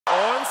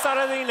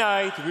Saturday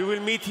night, we will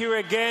meet here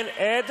again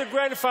at the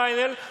grand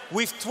final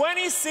with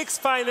 26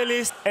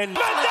 finalists and...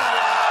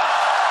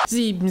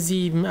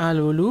 7-7,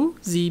 Alolu,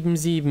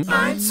 7-7,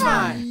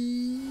 1-2.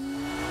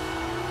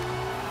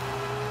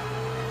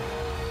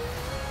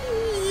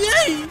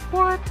 Yay!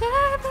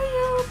 Whatever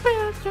you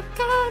build, you're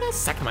gonna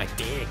suck my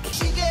dick.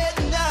 She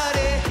getting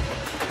naughty.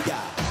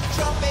 Yeah,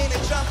 jumping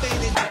and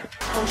jumping and...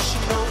 Oh,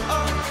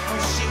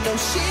 she know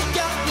she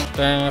got me.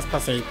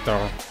 Despacito.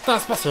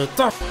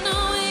 Despacito. No,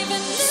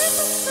 even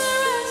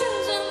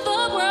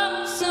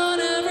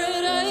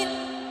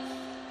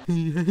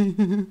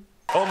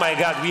Oh my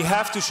God, we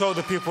have to show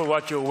the people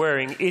what you're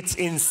wearing. It's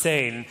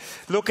insane.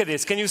 Look at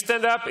this. Can you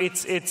stand up?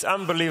 It's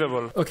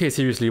unbelievable. Okay,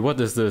 seriously, what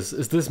is this?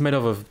 Is this made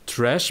of a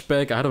trash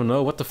bag? I don't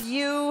know. What the f...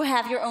 You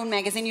have your own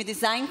magazine, you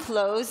design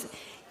clothes.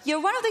 You're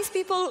one of these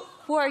people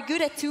who are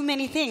good at too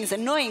many things.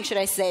 Annoying, should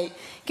I say.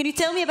 Can you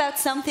tell me about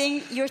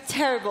something you're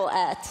terrible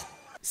at?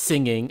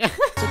 Singing. So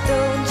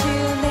don't you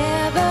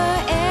never,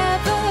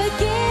 ever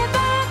give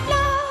up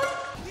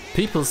love.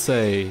 People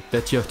say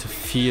that you have to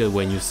feel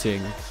when you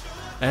sing.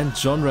 And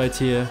John right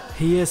here,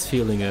 he is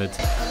feeling it.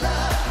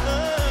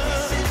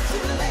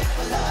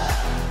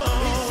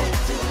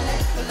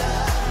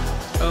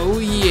 Oh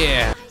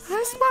yeah!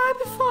 I smile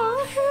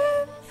before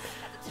him,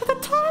 but the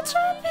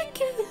torture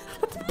begins,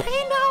 but the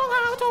pain now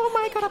out. Oh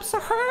my God, I'm so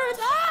hurt.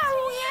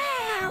 Oh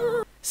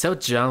yeah! So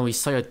John, we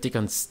saw your dick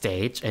on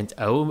stage, and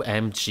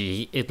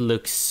OMG, it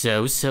looks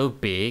so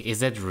big. Is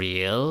that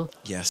real?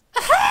 Yes.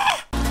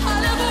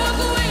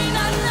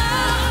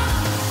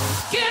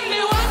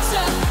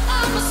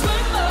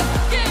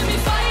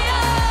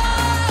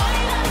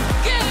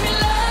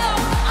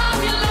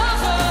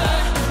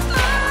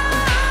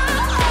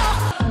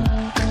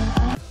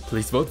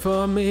 Please vote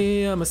for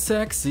me, I'm a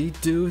sexy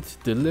dude.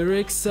 The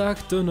lyrics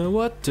suck, don't know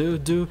what to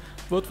do.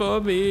 Vote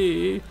for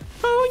me.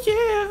 Oh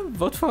yeah,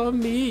 vote for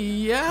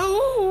me.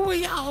 Oh,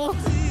 yeah.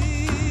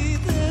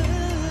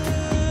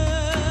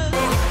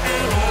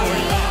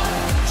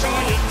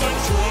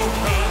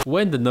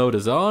 When the note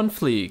is on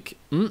fleek.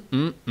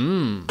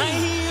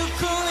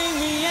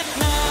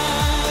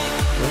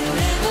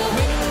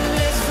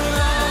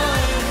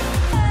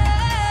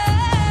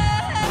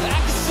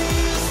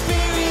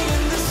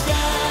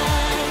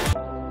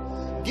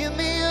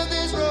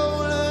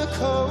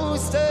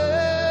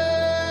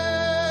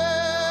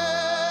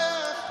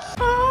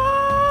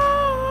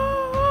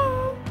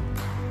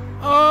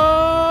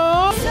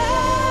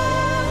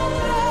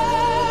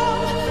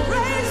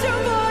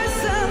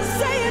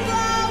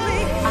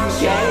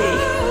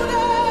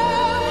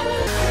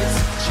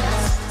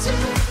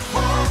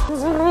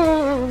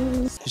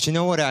 Did you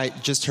know what I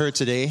just heard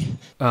today?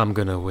 I'm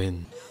gonna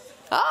win.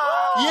 Oh!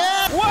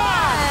 Yeah! 1,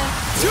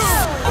 2,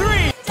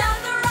 3! Down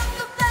the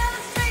Rockefeller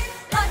Street,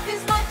 life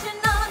is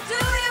marching on. Do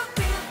you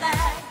feel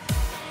that?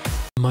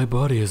 My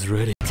body is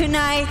ready.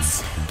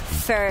 Tonight's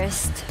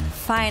first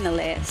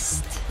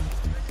finalist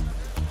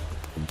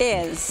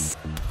is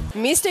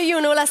Mr.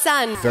 Juno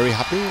Lassan. Very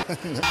happy.